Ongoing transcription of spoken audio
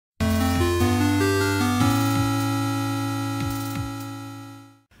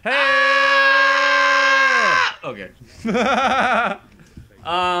Hey! Okay.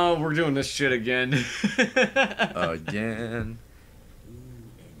 We're doing this shit again. Again.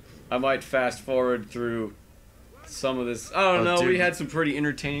 I might fast forward through some of this. I don't know. Dude. We had some pretty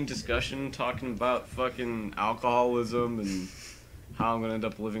entertaining discussion talking about fucking alcoholism and how I'm gonna end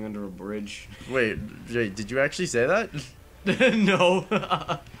up living under a bridge. Wait, did you actually say that? No.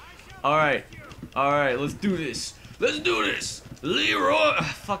 Alright, let's do this. Let's do this. Leroy.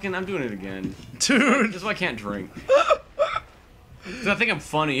 Fucking, I'm doing it again. Dude. This is why I can't drink. 'Cause I think I'm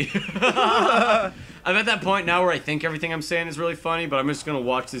funny. I'm at that point now where I think everything I'm saying is really funny, but I'm just gonna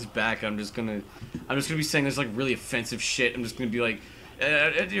watch this back. I'm just gonna be saying this like really offensive shit. I'm just gonna be like,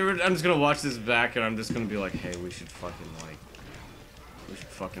 I'm just gonna watch this back, and I'm just gonna be like, hey, we should fucking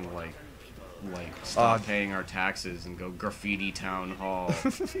stop paying our taxes and go graffiti town hall.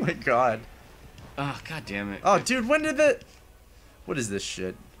 Oh my god. Ah, god damn it. Oh, dude, when did the... What is this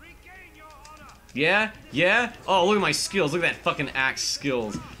shit? Yeah? Oh, look at my skills. Look at that fucking axe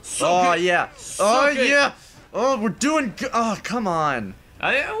skills. Oh, yeah. Oh, it. yeah. Oh, we're doing good. Oh, come on. We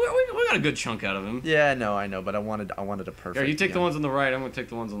got a good chunk out of him. Yeah, no, I know, but I wanted a perfect. Here, you take the ones on the right. I'm gonna take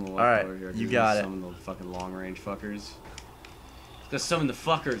the ones on the left. All right, over here. you got it. Summon the fucking long range fuckers. Just summon the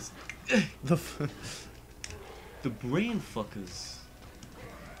fuckers. The brain fuckers.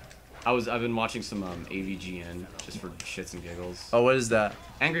 I've been watching some AVGN just for shits and giggles. Oh, what is that?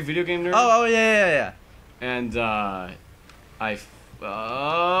 Angry Video Game Nerd. Oh, yeah. And oh.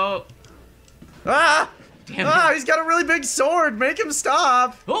 Ah! Damn Ah, it. he's got a really big sword. Make him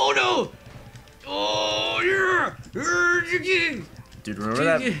stop. Oh no! Oh yeah! Dude,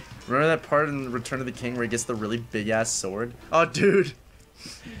 remember that part in Return of the King where he gets the really big ass sword? Oh, dude.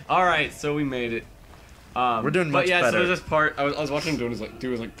 All right, so we made it. We're doing much But yeah, better. so there's this part I was watching him do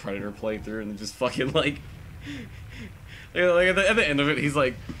his Predator playthrough, and just fucking like at the end of it, he's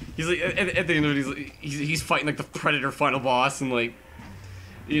like at the end of it, he's fighting like the Predator final boss, and like,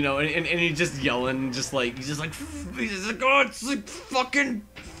 you know, and he's just yelling, he's just like oh, it's like fucking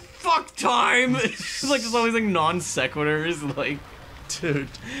fuck time. It's like just always like non sequiturs, like, Dude.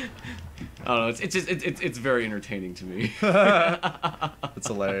 I don't know. It's very entertaining to me. That's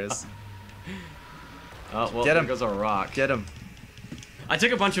hilarious. Oh, well, Get him. there goes our rock. Get him. I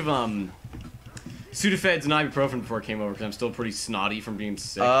took a bunch of Sudafeds and ibuprofen before I came over because I'm still pretty snotty from being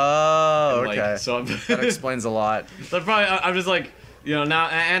sick. Oh, And, like, okay. so I'm That explains a lot. So I'm just like, you know, now,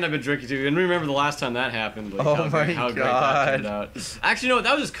 and I've been drinking too. And remember the last time that happened? Like, Oh how my great that God. turned out. Actually, no,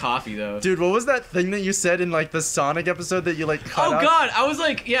 that was just coffee though. Dude, what was that thing that you said in like the Sonic episode that you like cut Oh out? God, I was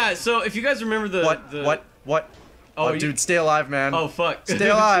like, yeah. So if you guys remember the What? Oh, Dude, stay alive, man. Oh fuck. Stay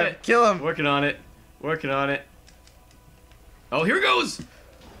alive. Shit. Kill him. Working on it. Oh, here it goes.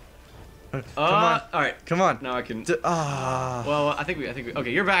 Come on. All right. Come on. Now I can. Ah. Well, I think we.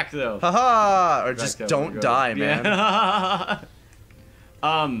 Okay, you're back though. Haha. Or Back just though, don't we're die, good. man. Yeah.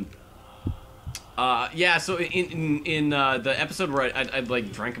 Yeah. So in the episode where I'd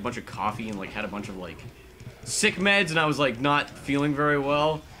like drank a bunch of coffee and like had a bunch of like sick meds and I was like not feeling very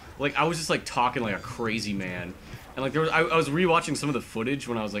well. Like I was just like talking like a crazy man, and like I was rewatching some of the footage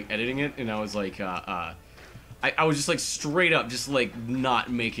when I was like editing it, and I was like I was just like straight up just like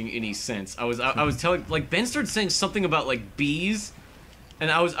not making any sense. I was telling, like, Ben started saying something about like bees, and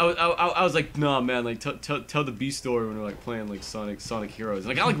I was like, nah man, like tell the bee story when we're like playing like Sonic Heroes.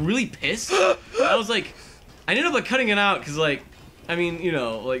 And I got like really pissed. I was like, I ended up like cutting it out because like, I mean, you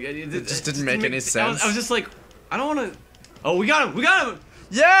know, like it just didn't make any sense. I was just like, I don't want to. Oh, we got him.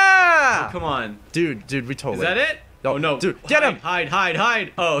 Yeah. Oh, come on, Dude, we totally. is that it? No, Oh no, dude, get him.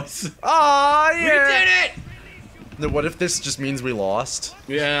 Hide. Oh, Aw, we yeah. did it. What if this just means we lost?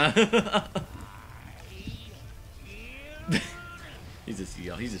 Yeah. He's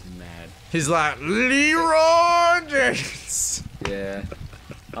just mad. He's like, Leroy Jenkins. Yeah.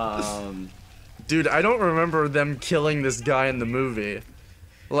 Dude, I don't remember them killing this guy in the movie.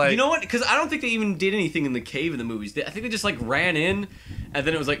 Like, You know what? Because I don't think they even did anything in the cave in the movies. I think they just like ran in, and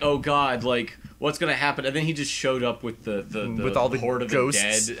then it was like, oh god, like what's gonna happen? And then he just showed up with the with all the horde ghosts.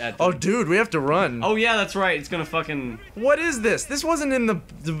 of the dead. At the... Oh, dude, we have to run. Oh yeah, that's right. It's gonna fucking. What is this? This wasn't in the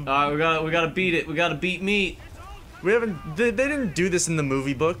We gotta beat it. We gotta beat meat. we haven't. They didn't do this in the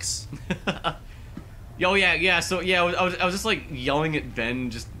movie books. Oh yeah. So yeah, I was just like yelling at Ben.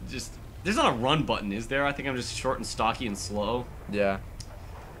 Just. There's not a run button, is there? I think I'm just short and stocky and slow. Yeah.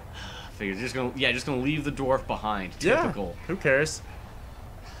 Figures just gonna leave the dwarf behind. Typical. Yeah. Who cares?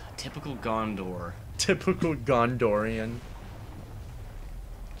 Typical Gondor. Typical Gondorian.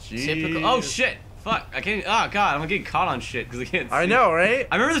 Jeez. Typical. Oh shit! Fuck! I can't. Oh god! I'm getting caught on shit because I can't. See. I know, right?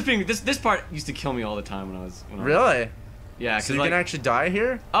 I remember this part used to kill me all the time when I was. Really? Yeah, So you like, can actually die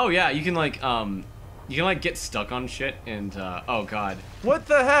here? oh yeah, you can like get stuck on shit and oh god. What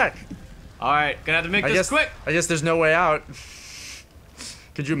the heck? All right, gonna have to make this quick. I guess there's no way out.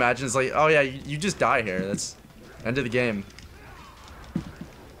 Could you imagine? It's like, oh yeah, you just die here. That's end of the game.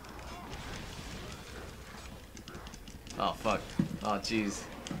 Oh fuck. Oh jeez.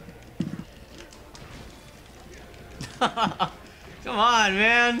 Come on,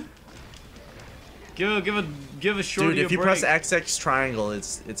 man. Give a shorty Dude, if a you break. press XX triangle,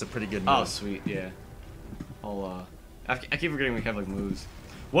 it's a pretty good move. Oh sweet, yeah. I'll I keep forgetting we have like moves.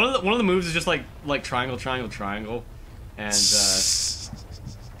 One of the moves is just like triangle, triangle, triangle, and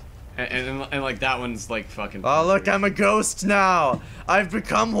and like that one's like fucking. Oh look, I'm a ghost now. I've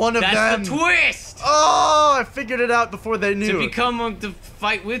become one of them. That's the twist. Oh, I figured it out before they knew. To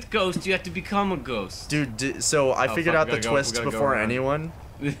fight with ghosts, you have to become a ghost. Dude, so I figured out the twist before anyone.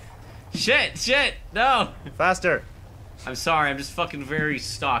 Shit, no. Faster. I'm sorry, I'm just fucking very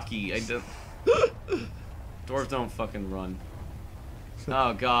stocky. I don't. Dwarves don't fucking run.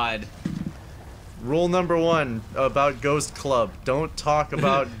 Oh god. Rule number 1 about Ghost Club: don't talk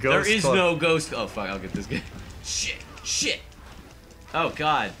about Ghost Club. There is no ghost. Oh fuck, I'll get this guy. Shit. Oh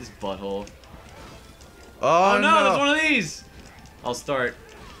god, this butthole. Oh no, there's one of these. I'll start.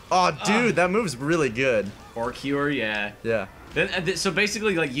 Oh dude, that move's really good. Or cure, yeah. Yeah. Then, so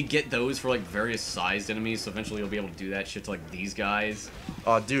basically, like, you get those for, like, various sized enemies, so eventually you'll be able to do that shit to, like, these guys.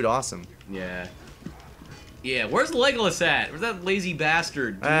 Oh, dude, awesome. Yeah. Yeah, where's Legolas at? Where's that lazy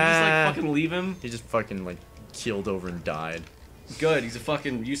bastard? Did we just, like, fucking leave him? He just fucking, like, keeled over and died. Good, he's a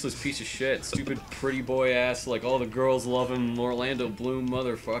fucking useless piece of shit. Stupid pretty boy ass, like, all the girls love him, Orlando Bloom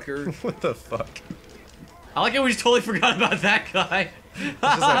motherfucker. What the fuck? I like how we just totally forgot about that guy. Just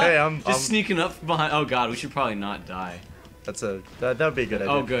like, hey, I'm sneaking up behind. Oh god, we should probably not die. That'd be a good idea.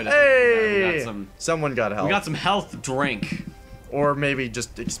 Oh good. Hey! We got someone got help. We got some health drink. Or maybe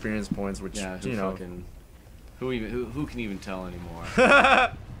just experience points, which Yeah, you know. fucking, who can even tell anymore?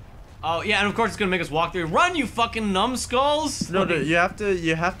 Oh yeah, and of course it's gonna make us walk through. Run, you fucking numbskulls! No, you have to slowly.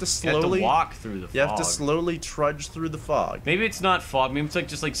 You have to walk through the fog. You have to slowly trudge through the fog. Maybe it's not fog. Maybe it's like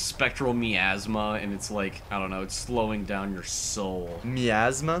just like spectral miasma, and it's like I don't know. It's slowing down your soul.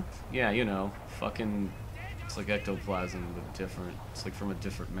 Miasma? Yeah, you know, fucking. It's like ectoplasm, but different. It's like from a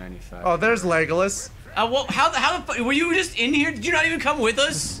different manufacturer. Oh, there's Legolas. Well, how the fuck were you just in here? Did you not even come with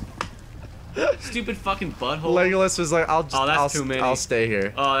us? Stupid fucking butthole. Legolas was like, too many. I'll stay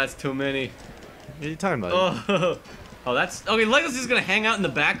here. Oh, that's too many. What are you talking about? Oh, that's okay. Legolas is gonna hang out in the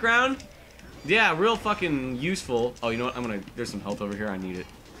background. Yeah, real fucking useful. Oh, you know what? There's some health over here. I need it.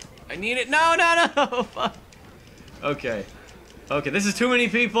 I need it. No. Fuck. Okay. Okay, this is too many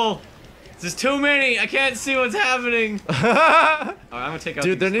people. This is too many. I can't see what's happening. Alright, I'm gonna take out.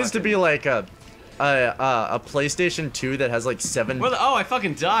 Dude, there needs to be like a PlayStation 2 that has like 7. Oh, I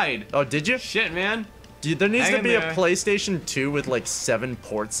fucking died. Oh, did you? Shit, man. Dude, there needs Hang to be in there. a PlayStation 2 with like 7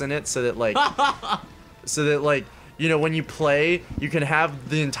 ports in it, so that like, you know, when you play, you can have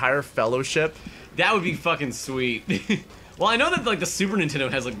the entire Fellowship. That would be fucking sweet. Well, I know that like the Super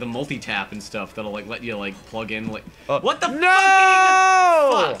Nintendo has like the multi-tap and stuff that'll like let you like plug in like. What the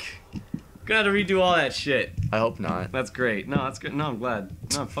fuck? Gonna have to redo all that shit. I hope not. That's great. No, that's good. No, I'm glad.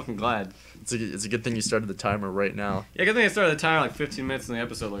 No, I'm fucking glad. It's a good thing you started the timer right now. Yeah, good thing I started the timer like 15 minutes in the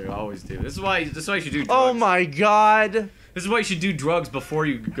episode like I always do. This is why you should do drugs. Oh my god. This is why you should do drugs before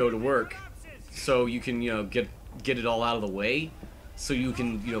you go to work. So you can, you know, get it all out of the way. So you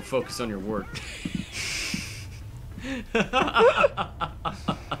can, you know, focus on your work.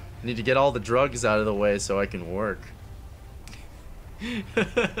 Need to get all the drugs out of the way so I can work.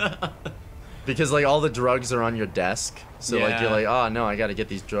 Because like all the drugs are on your desk, so like you're like, oh no, I gotta get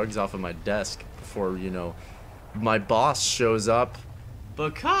these drugs off of my desk before, you know, my boss shows up.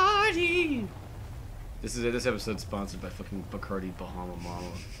 Bacardi. This episode's sponsored by fucking Bacardi Bahama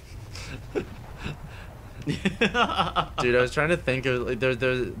Mama. Dude, I was trying to think of like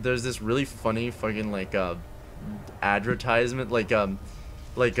there's this really funny fucking like advertisement like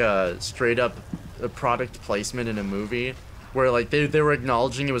straight up a product placement in a movie. Where like they were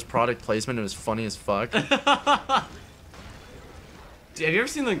acknowledging it was product placement. It was funny as fuck. Have you ever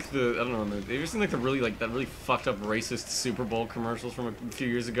seen like have you ever seen like the really like that really fucked up racist Super Bowl commercials from a few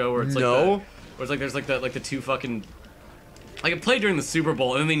years ago where it's like where it's like there's like the two fucking like it played during the Super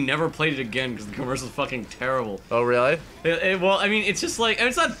Bowl and then they never played it again because the commercial's fucking terrible. Oh really? Well, I mean, it's just like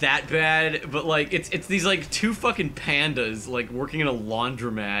it's not that bad, but like it's these like two fucking pandas like working in a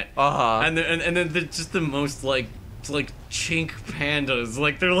laundromat. And then they're just the most like chink pandas.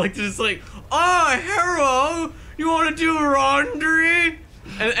 Like they're just like, oh hero, you want to do laundry?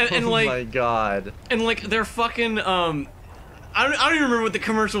 And oh like, my god. And like they're fucking I don't even remember what the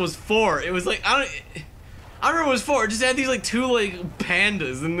commercial was for. It was like I remember what it was for. It just had these like two like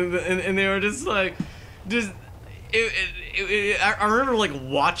pandas, and they were just like, I remember like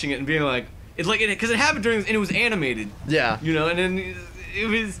watching it and being like, it's like because it happened during and it was animated. Yeah. You know, and then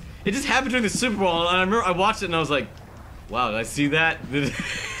it just happened during the Super Bowl, and I remember I watched it and I was like, wow, did I see that?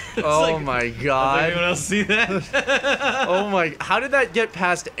 Oh like, my did god. anyone else see that? Oh my, how did that get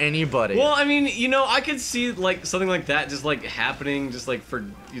past anybody? Well, I mean, you know, I could see like something like that just like happening, just like for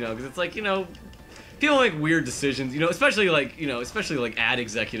because it's like people make weird decisions, especially like ad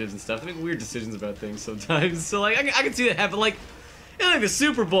executives and stuff. They make weird decisions about things sometimes. So like I can see that happen. Like like the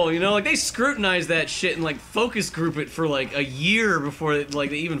Super Bowl, like they scrutinize that shit and like focus group it for like a year before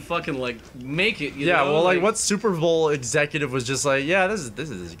like they even fucking like make it. Yeah, well, like what Super Bowl executive was just like, yeah, this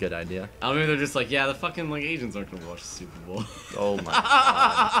is a good idea. I mean, they're just like, yeah, the fucking like Asians aren't gonna watch the Super Bowl. Oh my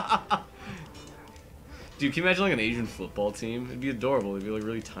god. Dude, can you imagine like an Asian football team? It'd be adorable. It'd be like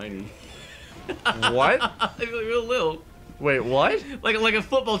really tiny. What? They'd be like real little. Wait, what? Like a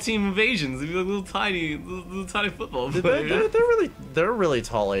football team of Asians. They'd be like little tiny football players. They're really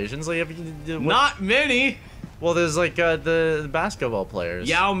tall Asians. Like, not many. Well, there's like the basketball players.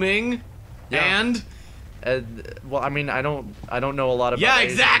 Yao Ming, yeah. Well, I mean, I don't know a lot about. Yeah,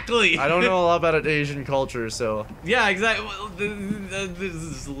 Asian. Exactly. I don't know a lot about Asian culture, so. Yeah, exactly. Well, this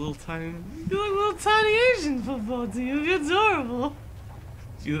is a little tiny Asian football team. It's adorable.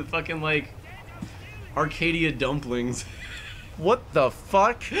 You the fucking like Arcadia dumplings. What the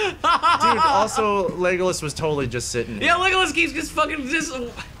fuck? Dude, also, Legolas was totally just sitting here. Yeah, Legolas keeps just fucking just...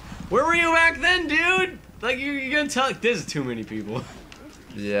 Where were you back then, dude? Like, you're gonna tell... There's too many people.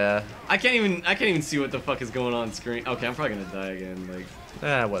 Yeah. I can't even see what the fuck is going on screen. Okay, I'm probably gonna die again,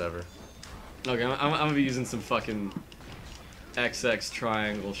 like... Whatever. Okay, I'm gonna be using some fucking XX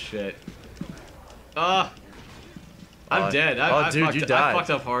triangle shit. I'm dead. Dude, you died. I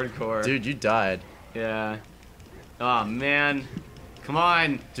fucked up hardcore. Dude, you died. Yeah. Oh man. Come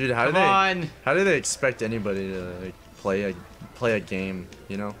on. Dude, how do they expect anybody to like play a game,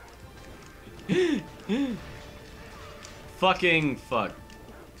 Fucking fuck.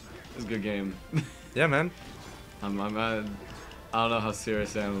 It's a good game. Yeah, man. I don't know how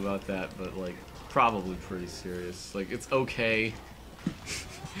serious I am about that, but like probably pretty serious. Like it's okay.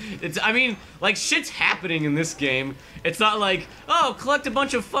 I mean, like, shit's happening in this game. It's not like, oh, collect a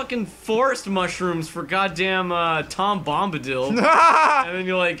bunch of fucking forest mushrooms for goddamn Tom Bombadil. And then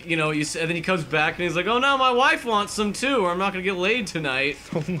you're like, and then he comes back and he's like, oh no, my wife wants some too, or I'm not gonna get laid tonight.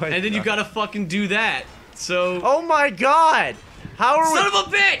 Oh my and then you gotta fucking do that. So. Oh my god! How are Son of a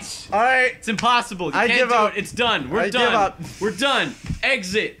bitch! Alright. It's impossible. You I can't give do up. it. It's done. We're I done. give up. We're done.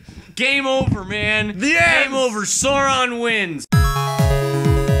 Exit. Game over, man. The end. Game over. Sauron wins.